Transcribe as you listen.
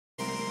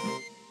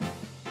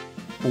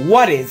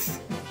What is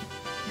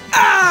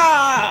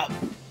up?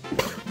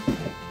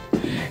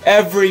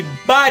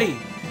 Everybody,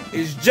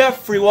 it's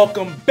Jeffrey.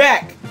 Welcome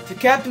back to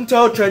Captain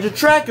Toad Treasure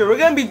Tracker. We're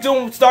gonna be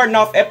starting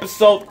off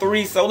episode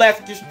 3, so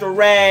let's get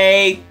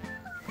straight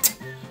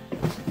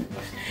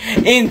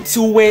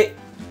into it.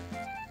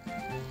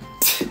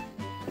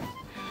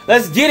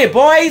 Let's get it,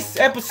 boys.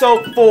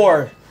 Episode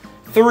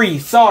 3.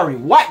 Sorry,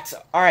 what?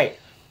 Alright.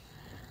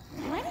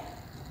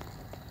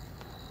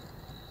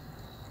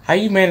 How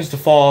you manage to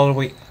fall all the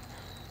way?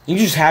 You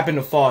just happen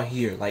to fall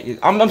here. Like,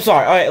 I'm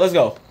sorry. Alright, let's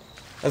go.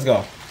 Let's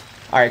go.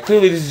 Alright,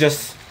 clearly this is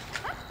just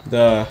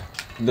the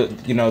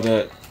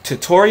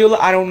tutorial.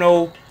 I don't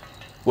know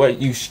what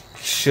you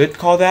should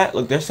call that.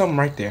 Look, there's something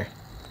right there.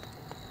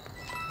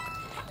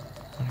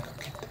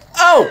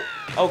 Oh!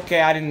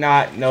 Okay, I did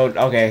not know.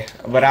 Okay,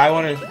 but I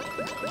want to...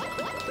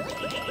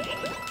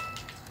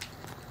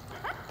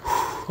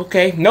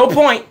 Okay, no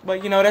point.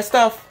 But, you know, that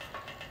stuff,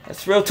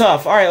 that's real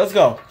tough. Alright, let's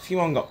go. Let's keep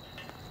on go.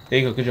 There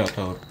you go. Good job,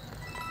 Toad.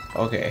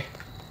 Okay.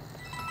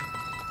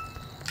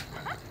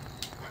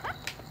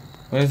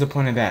 What is the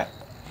point of that?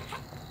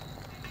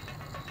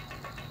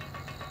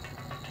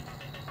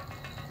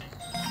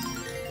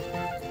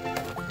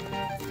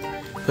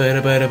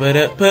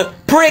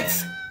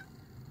 Pricks!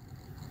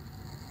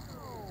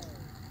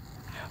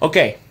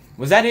 Okay,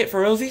 was that it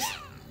for realsies?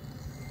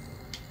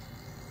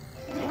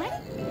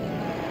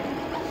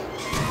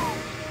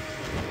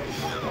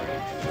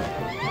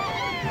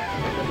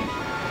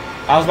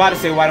 I was about to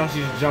say, why don't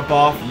you just jump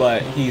off,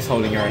 but he's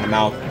holding her in the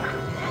mouth.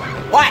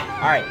 What?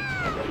 Alright.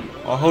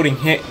 Or holding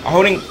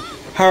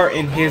her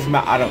in his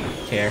mouth. I don't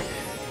care.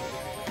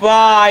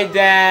 Bye,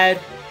 Dad.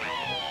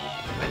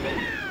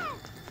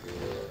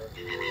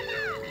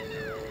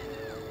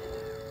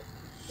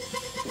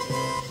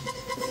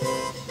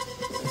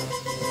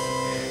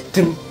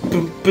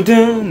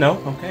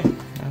 No, okay.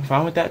 I'm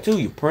fine with that too,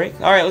 you prick.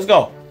 Alright, let's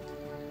go.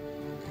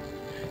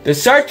 The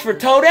search for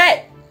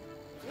Toadette.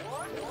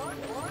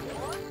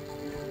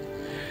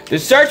 The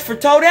search for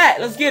Toadette.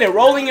 Let's get it.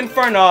 Rolling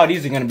Inferno. Oh,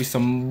 these are going to be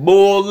some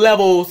bull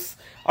levels.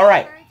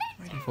 Alright.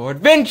 Ready for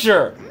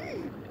adventure.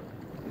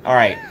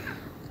 Alright.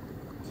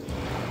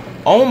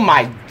 Oh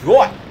my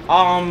god.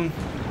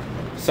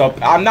 So,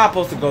 I'm not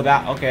supposed to go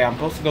that. Okay, I'm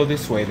supposed to go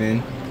this way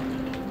then.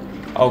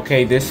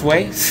 Okay, this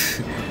way.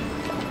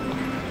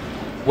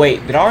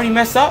 Wait, did I already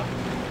mess up?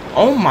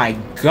 Oh my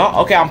god.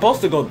 Okay, I'm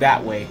supposed to go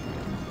that way.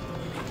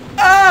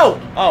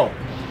 Oh! Oh.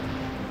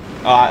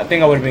 I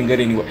think I would have been good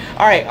anyway.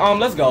 Alright,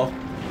 let's go.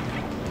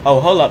 Oh,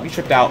 hold up, you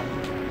tripped out.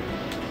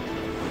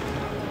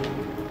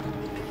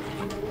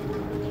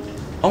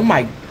 Oh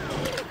my.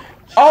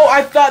 Oh,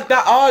 I thought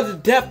that. Oh,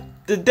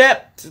 the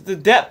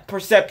depth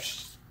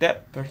perception.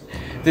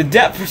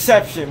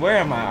 Where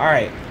am I?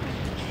 Alright.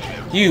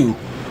 You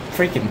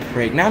freaking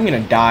prick. Now I'm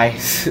gonna die.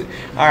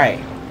 Alright.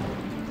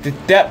 The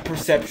depth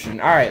perception.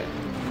 Alright.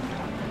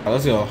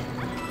 Let's go.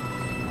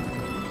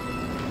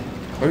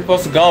 Where are we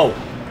supposed to go?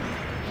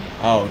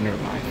 Oh, never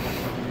mind.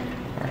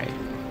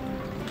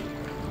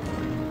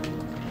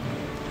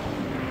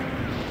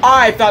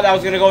 I thought that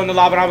was gonna go in the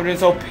lava, and I would have been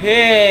so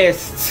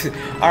pissed.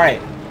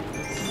 Alright.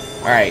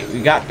 Alright,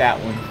 we got that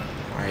one.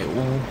 Alright,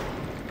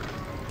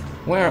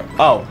 where?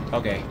 Oh,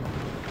 okay.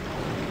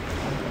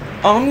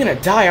 Oh, I'm gonna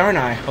die, aren't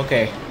I?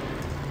 Okay.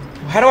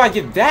 How do I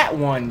get that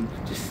one?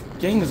 This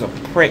game is a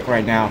prick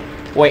right now.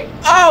 Wait.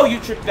 Oh, you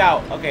tripped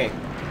out. Okay.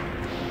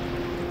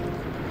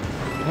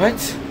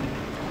 What?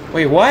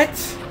 Wait,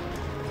 what?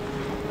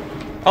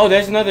 Oh,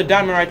 there's another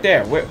diamond right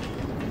there. Where?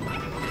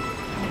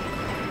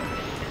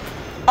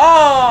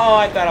 Oh,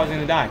 I thought I was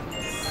gonna die.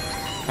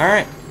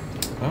 Alright.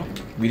 Well,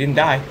 we didn't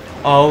die.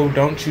 Oh,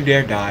 don't you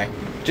dare die.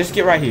 Just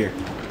get right here.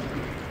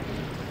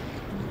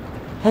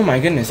 Oh my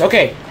goodness.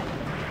 Okay.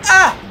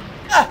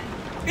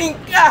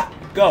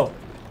 Go.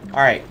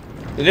 Alright.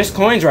 There's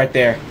coins right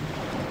there.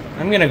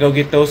 I'm gonna go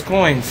get those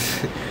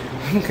coins.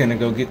 I'm gonna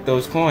go get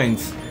those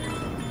coins.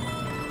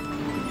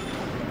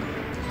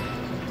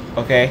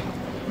 Okay.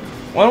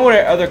 One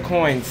were other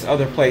coins,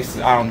 other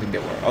places. I don't think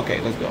there were. Okay,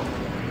 let's go.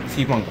 Let's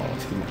keep on going.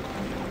 Let's keep on going.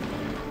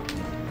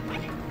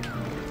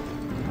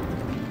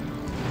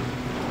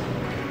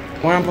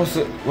 Where am I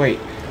supposed to... Wait.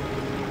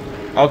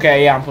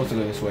 Okay, yeah, I'm supposed to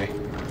go this way.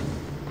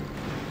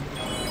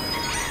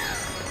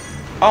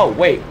 Oh,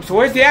 wait. So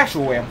where's the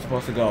actual way I'm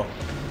supposed to go?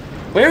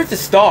 Where's the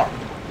star?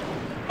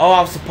 Oh,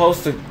 I was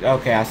supposed to...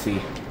 Okay, I see.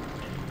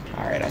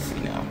 Alright, I see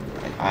now.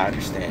 I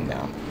understand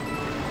now.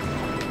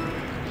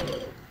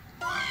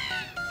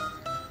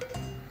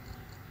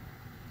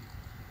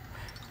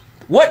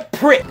 What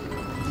prick?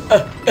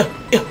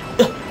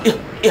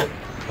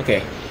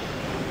 Okay.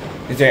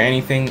 Is there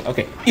anything?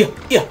 Okay. Yeah.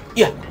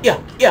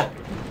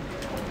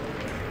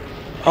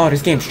 Oh,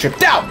 this game's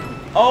tripped out.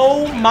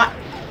 Oh my.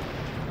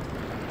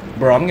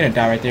 Bro, I'm gonna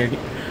die right there.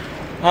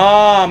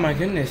 Oh my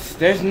goodness.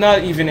 There's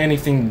not even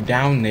anything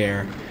down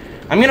there.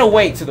 I'm gonna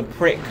wait till the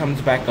prick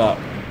comes back up.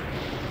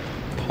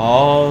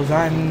 Pause.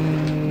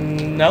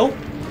 No.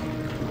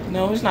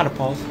 No, it's not a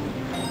pause.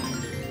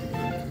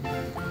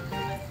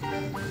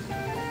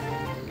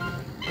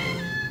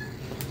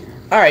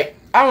 Alright,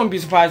 I wouldn't be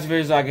surprised if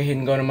there's like a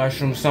hidden golden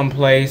mushroom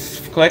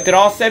someplace. Collected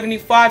all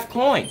 75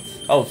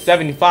 coins. Oh,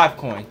 75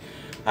 coins.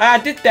 I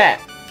did that.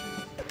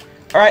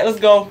 Alright, let's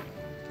go.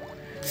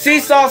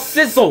 Seesaw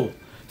sizzle.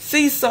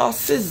 Seesaw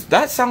sizzle.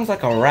 That sounds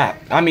like a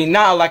rap. I mean,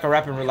 not like a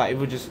rap in real life. It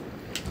would just...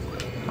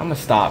 I'm gonna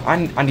stop.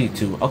 I need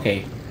to.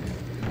 Okay.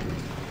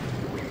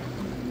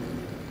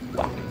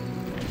 Wow.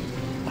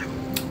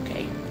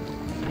 Okay.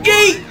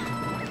 Yeet!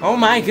 Oh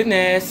my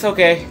goodness.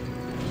 Okay.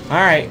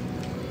 Alright.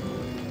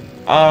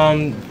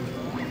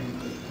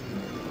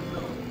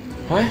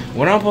 What?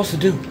 What am I supposed to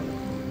do?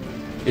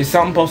 Is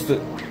something supposed to...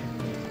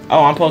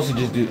 Oh, I'm supposed to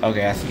just do...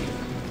 Okay, I see.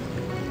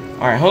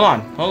 Alright, hold on.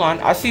 Hold on.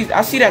 I see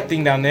that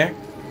thing down there.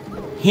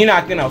 You're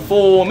not gonna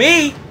fool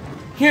me.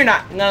 You're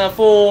not gonna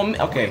fool me.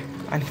 Okay.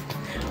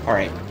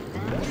 Alright.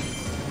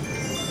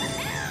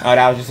 Oh,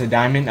 that was just a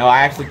diamond? Oh,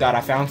 I actually thought I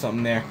found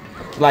something there.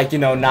 Like, you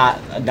know, not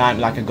a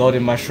diamond, like a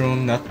golden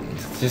mushroom. Nothing.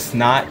 It's just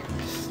not.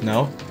 Just,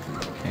 no.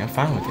 Okay, I'm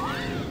fine with it.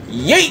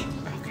 Yeet!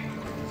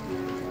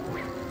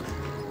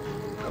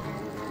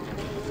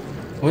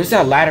 What is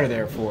that ladder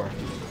there for?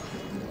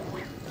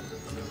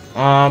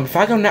 If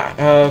I go now...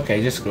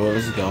 okay, just screw it.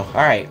 Let's go.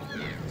 Alright.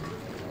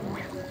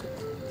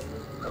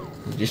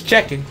 Just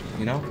checking,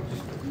 you know?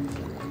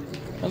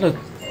 Oh, look.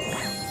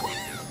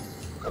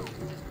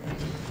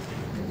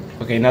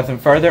 Okay, nothing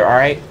further.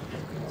 Alright.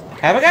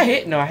 Have I got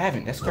hit? No, I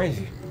haven't. That's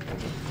crazy.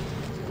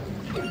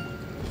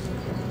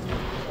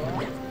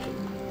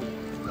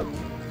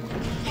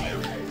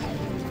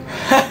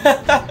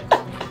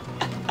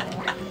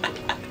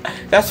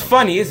 That's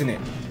funny, isn't it?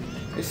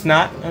 It's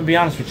not. I'll be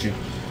honest with you.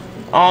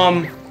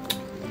 Oh,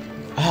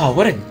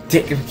 what a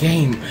dick of a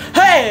game.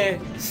 Hey!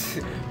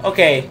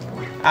 Okay.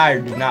 I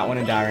do not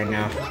want to die right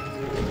now.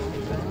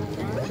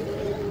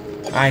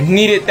 I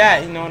needed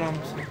that, you know what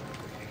I'm saying?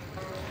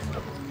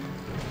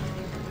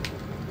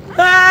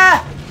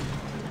 Ah!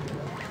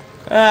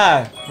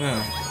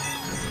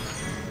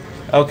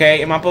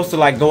 Okay, am I supposed to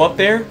like go up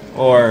there?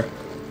 Or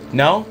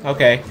no?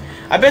 Okay.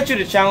 I bet you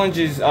the challenge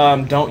is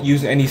don't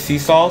use any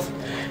seesaws.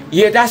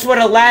 Yeah, that's why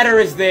the ladder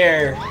is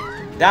there.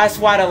 That's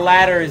why the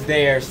ladder is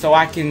there. So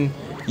I can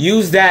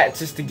use that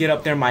just to get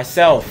up there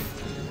myself.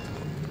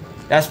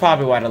 That's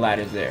probably why the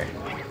ladder's there.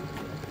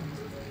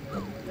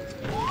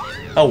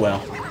 Oh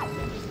well.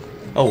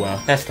 Oh well,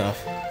 that's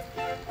tough.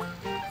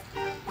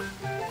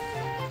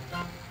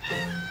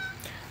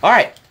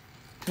 Alright.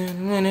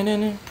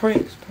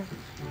 Pricks.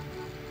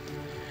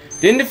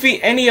 Didn't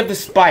defeat any of the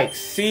spikes.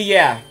 See,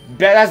 yeah.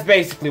 That's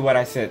basically what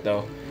I said,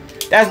 though.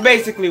 That's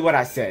basically what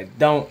I said.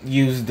 Don't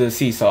use the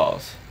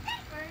seesaws.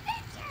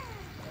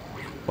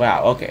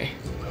 Wow, okay.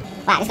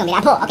 Wow, this is gonna be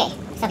that pull. Okay,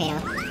 it's okay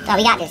though. So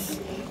we got this.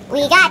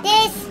 We got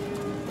this!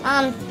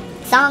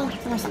 Song.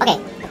 Okay.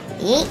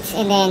 Yeet,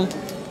 and then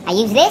I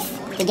use this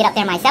to get up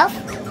there myself.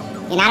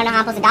 And I don't know how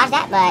I'm supposed to dodge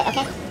that, but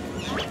okay.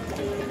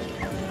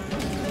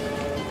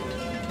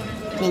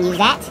 And then use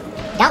that.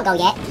 Don't go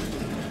yet.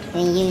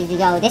 Then you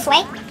go this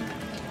way.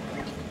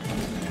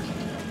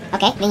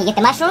 Okay, then you get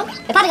the mushroom. They're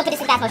probably gonna put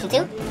this in fast motion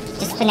too.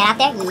 Just putting that out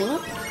there.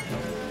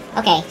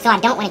 Okay, so I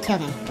don't want to kill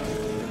them.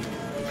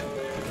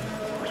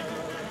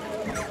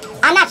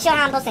 I'm not sure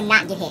how I'm supposed to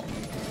not get hit.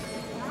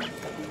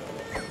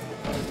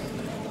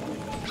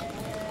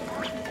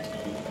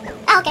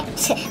 Oh, okay.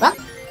 Well.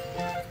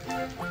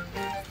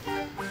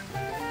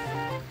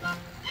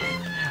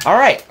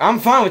 Alright, I'm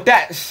fine with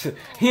that.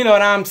 You know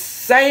what I'm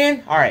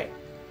saying? Alright.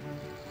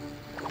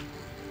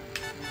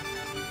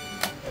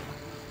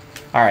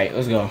 Alright,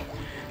 let's go.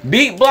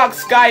 Beat Block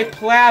Sky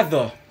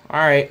Plaza.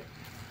 Alright.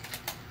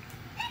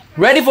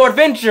 Ready for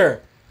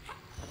adventure!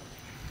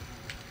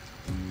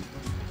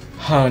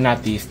 Oh,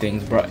 not these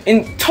things, bro.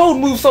 And Toad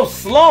moves so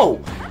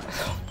slow!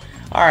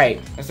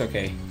 Alright, that's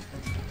okay.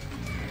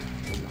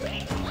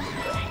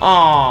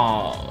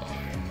 Oh.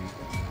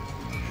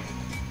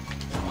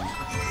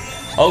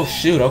 Oh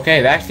shoot,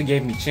 okay, that actually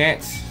gave me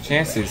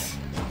chances.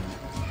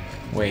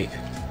 Wait.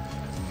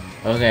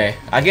 Okay,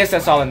 I guess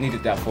that's all I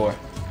needed that for.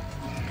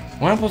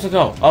 Where am I supposed to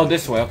go? Oh,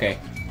 this way, okay.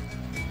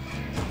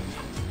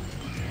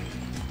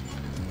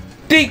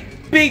 Beep,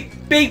 beep,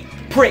 beep,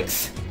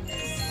 pricks.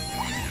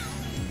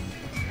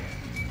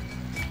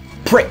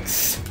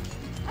 Pricks.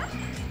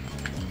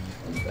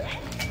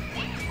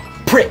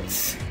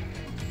 Pricks.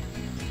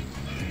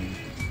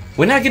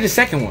 When did I get the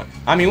second one?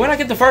 I mean, when did I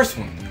get the first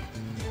one?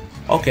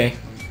 Okay.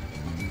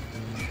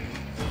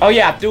 Oh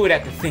yeah, I threw it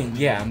at the thing.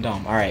 Yeah, I'm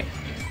dumb. Alright.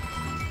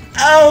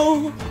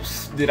 Oh!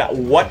 Did I?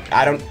 What?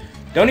 I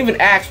don't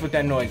even ask what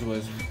that noise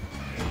was.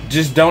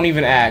 Just don't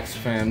even ask,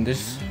 fam.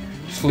 Just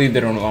leave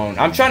it alone.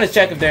 I'm trying to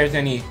check if there's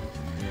any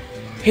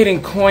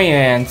hidden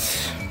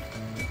coins.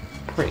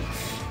 Pricks.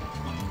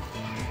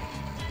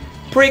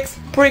 Pricks,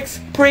 pricks,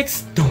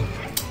 pricks.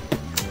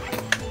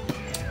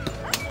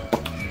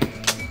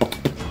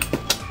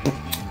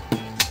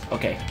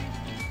 Okay.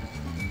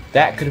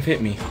 That could have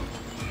hit me.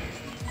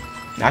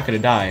 I could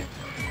have died.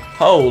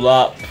 Hold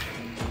up.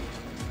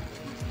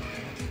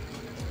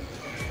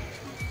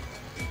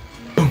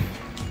 Boom.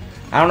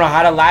 I don't know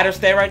how the ladder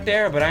stay right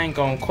there, but I ain't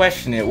gonna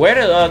question it. Where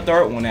the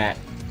third one at?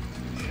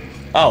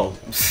 Oh.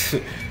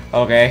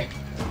 Okay.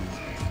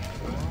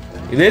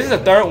 This is the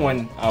third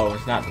one. Oh,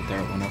 it's not the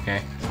third one.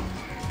 Okay.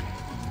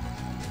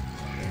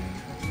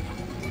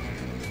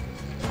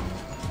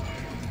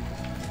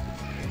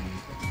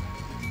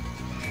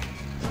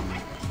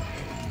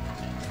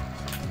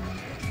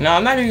 No,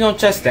 I'm not even gonna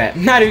test that.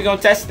 I'm not even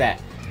gonna test that.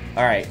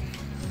 Alright.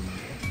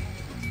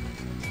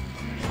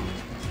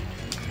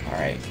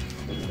 Alright.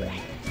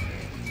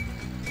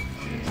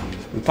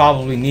 We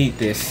probably need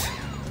this.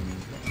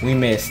 We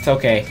missed.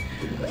 Okay.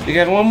 We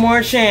got one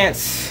more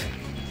chance.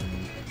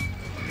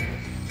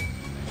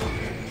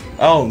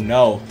 Oh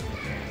no.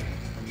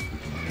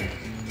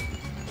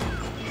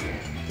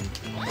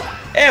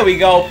 There we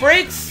go,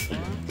 freaks!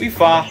 We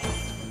fought.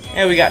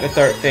 And we got the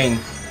third thing.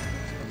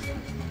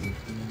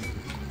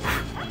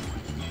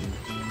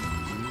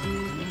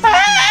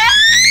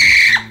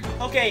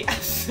 Okay.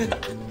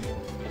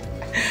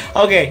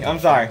 Okay, I'm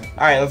sorry.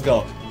 Alright, let's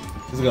go.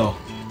 Let's go.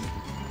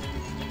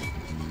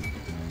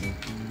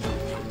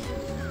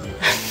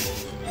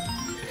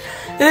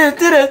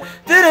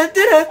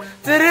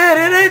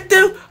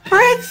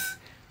 Pricks!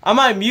 I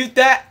might mute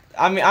that.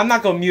 I mean, I'm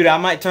not gonna mute it. I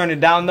might turn it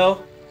down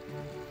though.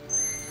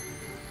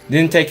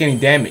 Didn't take any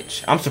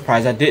damage. I'm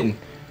surprised I didn't.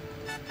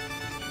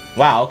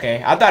 Wow,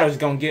 okay. I thought I was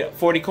gonna get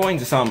 40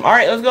 coins or something.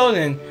 Alright, let's go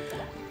then.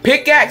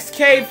 Pickaxe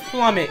Cave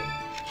Plummet.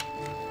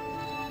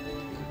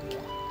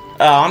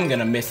 Oh, I'm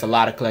gonna miss a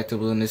lot of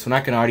collectibles in this one.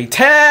 I can already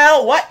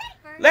tell. What?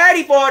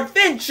 Ready for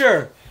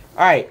adventure.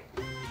 Alright.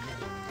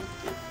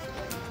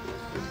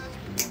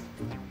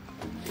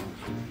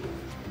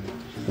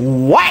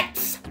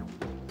 What?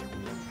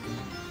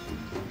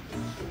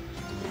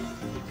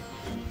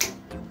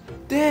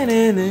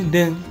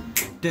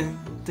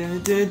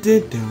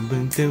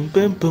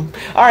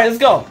 Alright, let's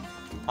go.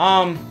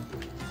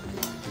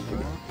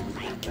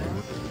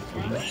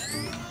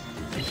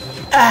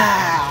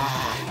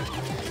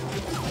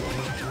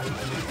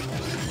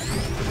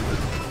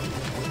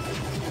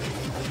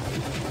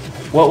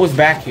 What was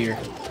back here?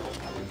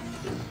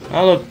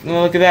 Oh,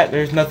 look at that.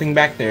 There's nothing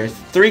back there.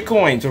 3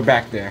 coins were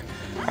back there.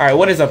 Alright,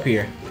 what is up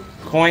here?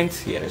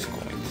 Coins? Yeah, there's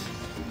coins.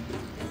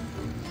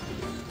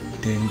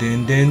 Dun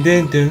dun dun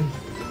dun dun.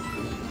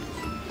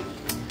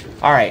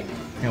 Alright,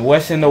 and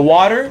what's in the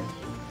water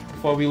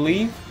before we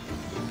leave?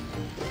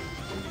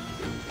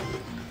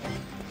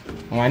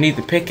 Oh, I need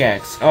the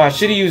pickaxe. Oh, I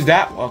should have used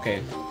that.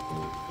 Okay.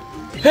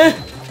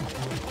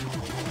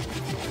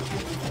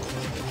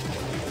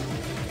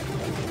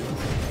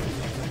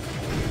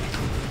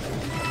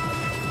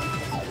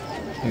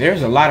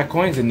 There's a lot of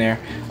coins in there.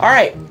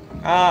 Alright.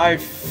 I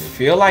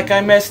feel like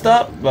I messed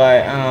up,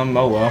 but,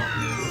 oh well.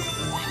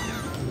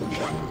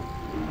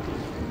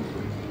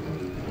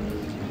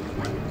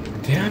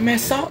 Did I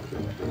mess up?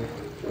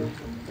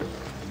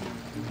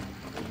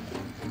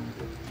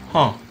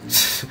 Huh.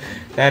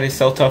 That is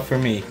so tough for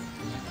me.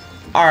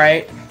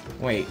 Alright.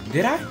 Wait,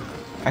 did I?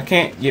 I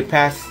can't get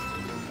past...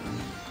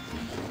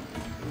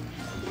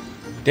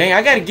 Dang,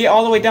 I gotta get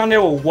all the way down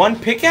there with 1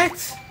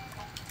 pickaxe?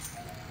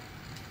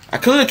 I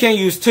clearly can't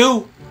use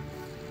 2.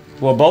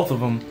 Well, both of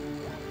them.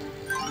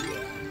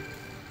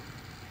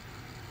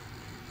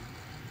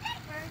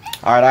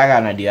 Alright, I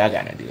got an idea.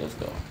 Let's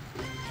go.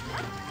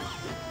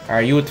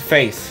 Alright, you with the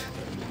face.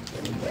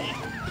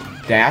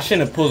 Dang, I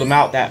shouldn't have pulled him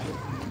out that...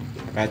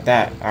 Like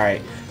that.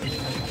 Alright.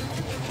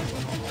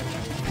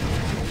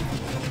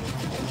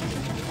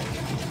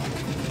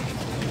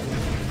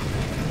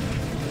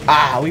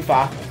 Ah, we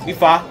fought.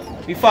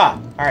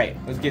 Alright,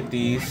 let's get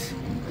these.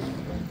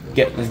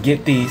 Let's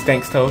get these.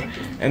 Thanks, Toad.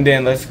 And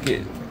then let's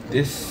get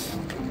this.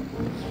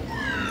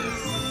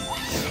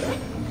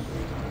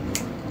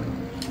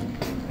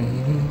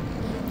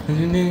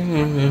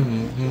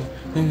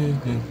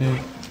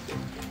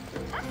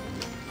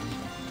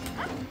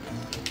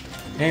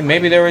 Hey,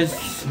 maybe there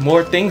was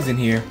more things in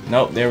here.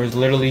 Nope, there was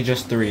literally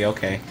just 3.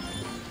 Okay.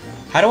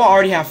 How do I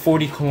already have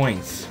 40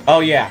 coins? Oh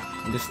yeah,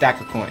 the stack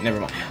of coins. Never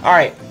mind.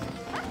 Alright.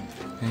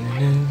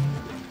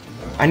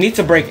 I need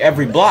to break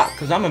every block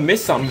because I'm gonna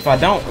miss something if I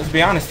don't. Let's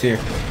be honest here.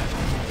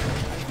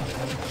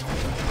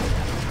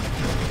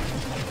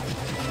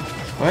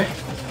 What?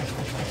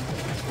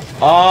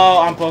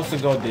 Oh, I'm supposed to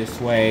go this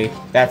way.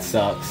 That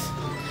sucks.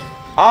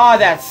 Oh,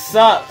 that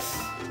sucks.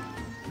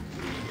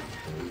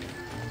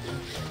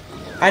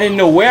 I didn't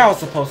know where I was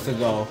supposed to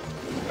go.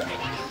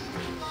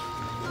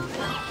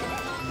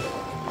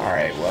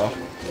 Alright, well.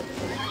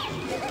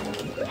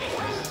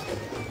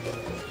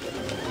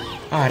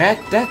 Oh,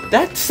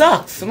 that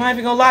sucks. I'm not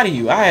even gonna lie to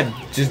you.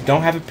 Just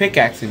don't have a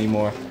pickaxe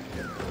anymore.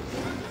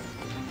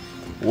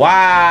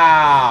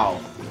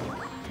 Wow.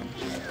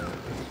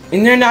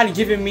 And they're not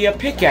giving me a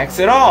pickaxe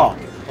at all.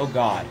 Oh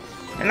god.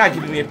 They're not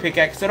giving me a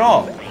pickaxe at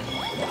all.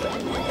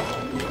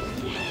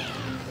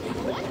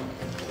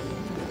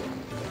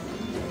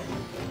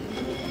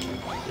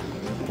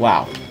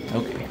 Wow.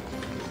 Okay.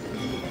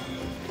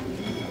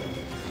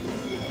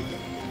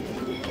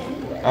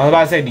 I was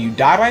about to say, do you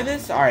die by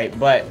this? Alright,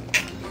 but...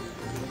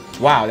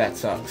 Wow, that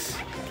sucks.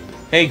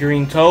 Hey,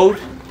 Green Toad.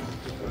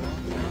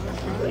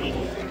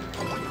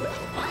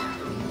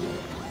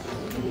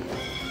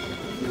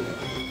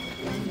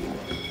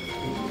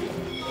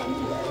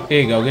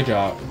 Here you go. Good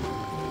job.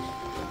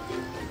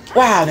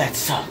 Wow, that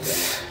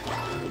sucks.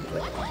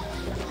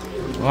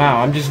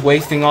 Wow, I'm just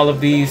wasting all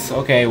of these.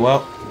 Okay,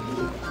 well.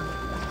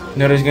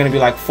 No, there's gonna be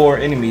like 4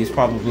 enemies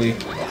probably.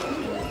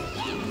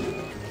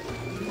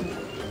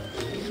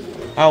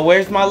 Oh,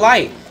 where's my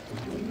light?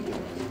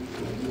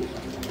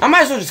 I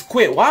might as well just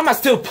quit. Why am I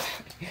still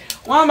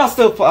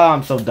oh,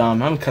 I'm so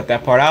dumb. I'm gonna cut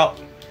that part out.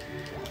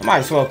 I might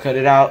as well cut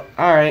it out.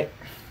 Alright.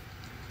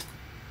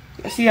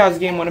 Let's see how this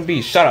game wanna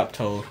be. Shut up,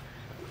 Toad.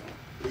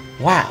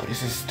 Wow,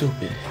 this is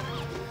stupid.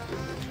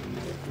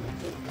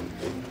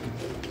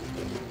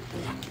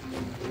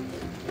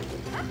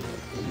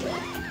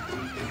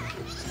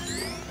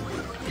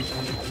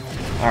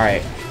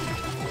 Alright.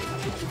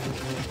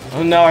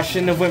 Oh no, I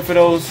shouldn't have went for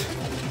those.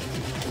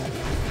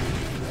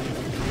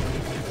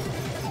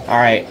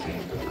 Alright.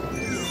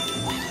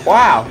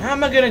 Wow, how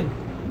am I gonna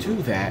do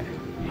that?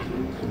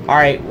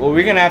 Alright, well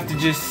we're gonna have to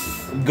just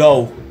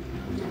go.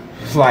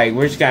 Like,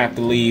 we're just gonna have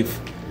to leave.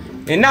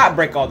 And not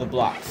break all the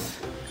blocks.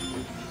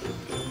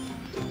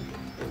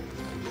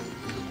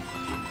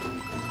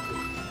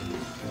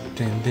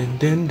 Dun dun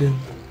dun dun.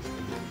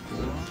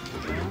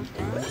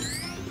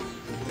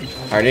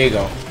 Alright, there you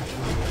go.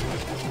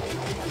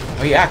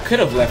 Oh yeah, I could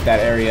have left that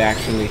area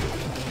actually.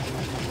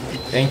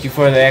 Thank you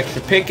for the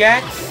extra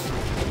pickaxe.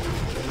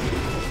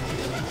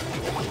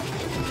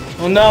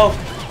 Oh no!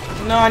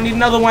 No, I need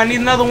another one, I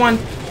need another one!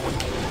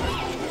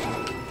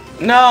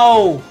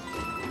 No!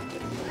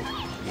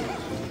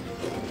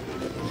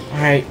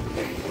 Alright.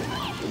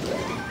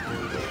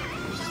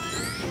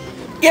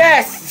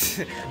 Yes!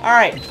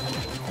 Alright.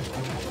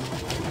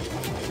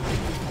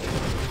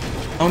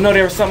 Oh no,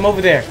 there was something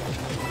over there.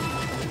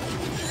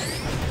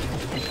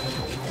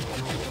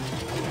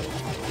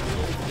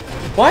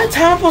 What?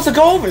 How am I supposed to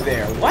go over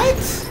there? What?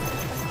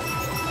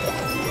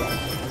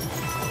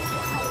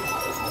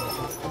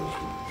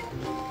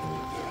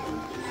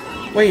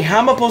 Wait, how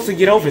am I supposed to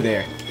get over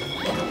there?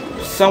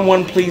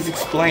 Someone please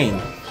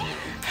explain.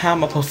 How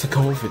am I supposed to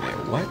go over there?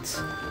 What?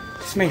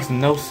 This makes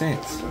no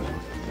sense.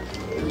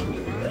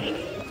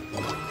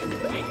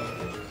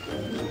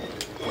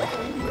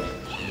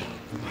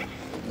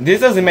 This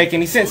doesn't make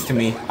any sense to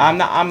me.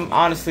 I'm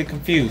honestly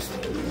confused.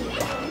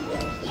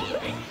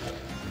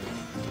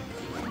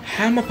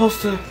 How am I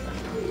supposed to?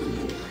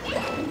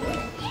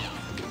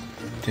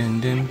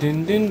 Dun dun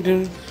dun dun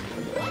dun.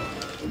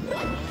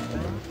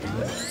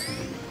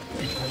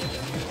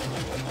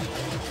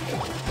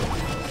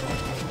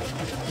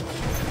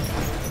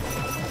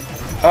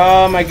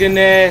 Oh my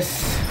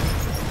goodness.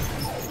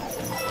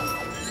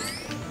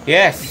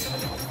 Yes.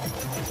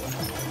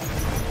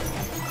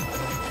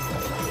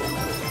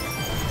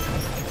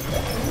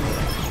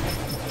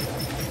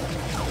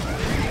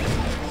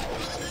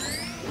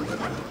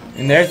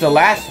 And there's the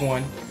last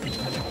one.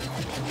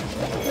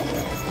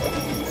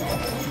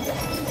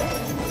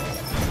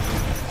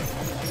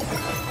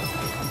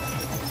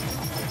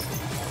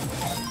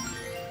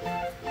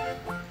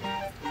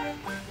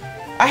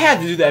 I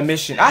had to do that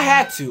mission. I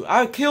had to.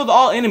 I killed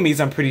all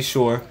enemies, I'm pretty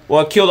sure.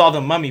 Well, I killed all the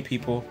mummy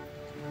people.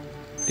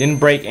 Didn't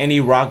break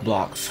any rock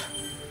blocks.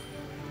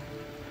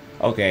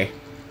 Okay.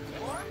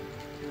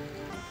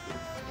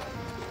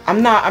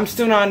 I'm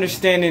still not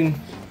understanding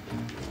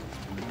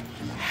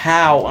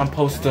how I'm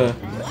supposed to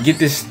get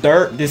this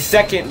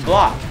second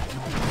block.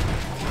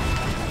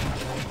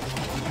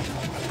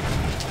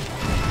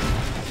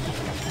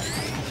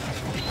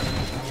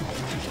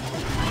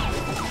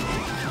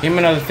 Give me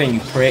another thing,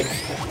 you prick.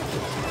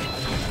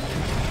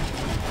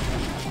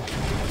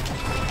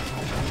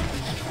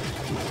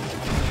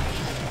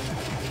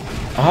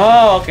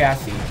 Oh, okay, I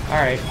see.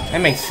 Alright,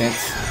 that makes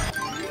sense.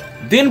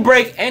 Didn't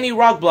break any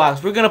rock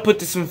blocks. We're gonna put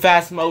this in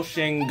fast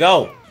motion.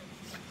 Go.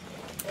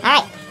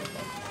 Alright.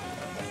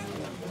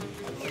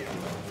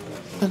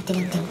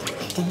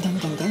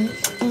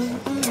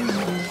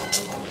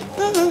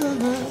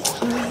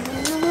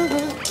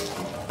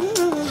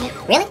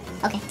 Really?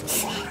 Okay.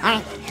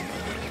 Alright.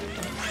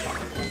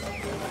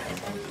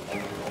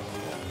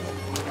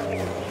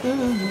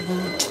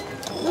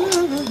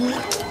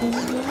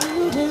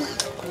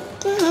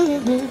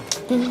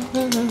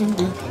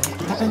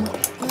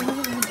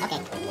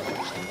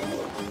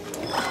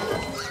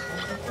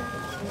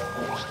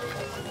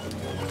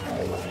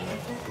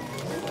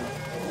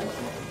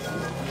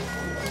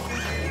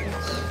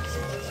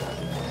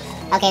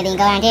 Okay, then you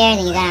go around here,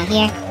 then you go down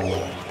here.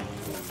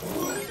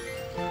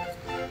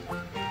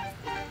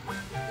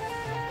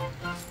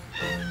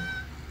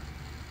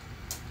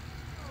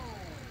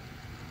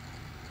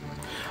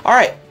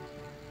 Alright.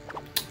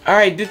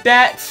 Alright, did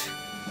that.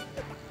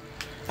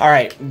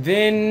 Alright,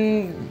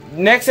 then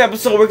next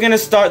episode we're gonna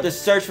start the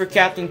search for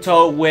Captain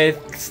Toad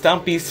with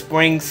Stumpy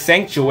Springs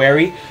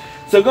Sanctuary.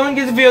 So go and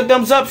give the video a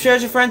thumbs up, share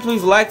with your friends,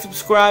 please like,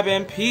 subscribe,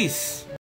 and peace.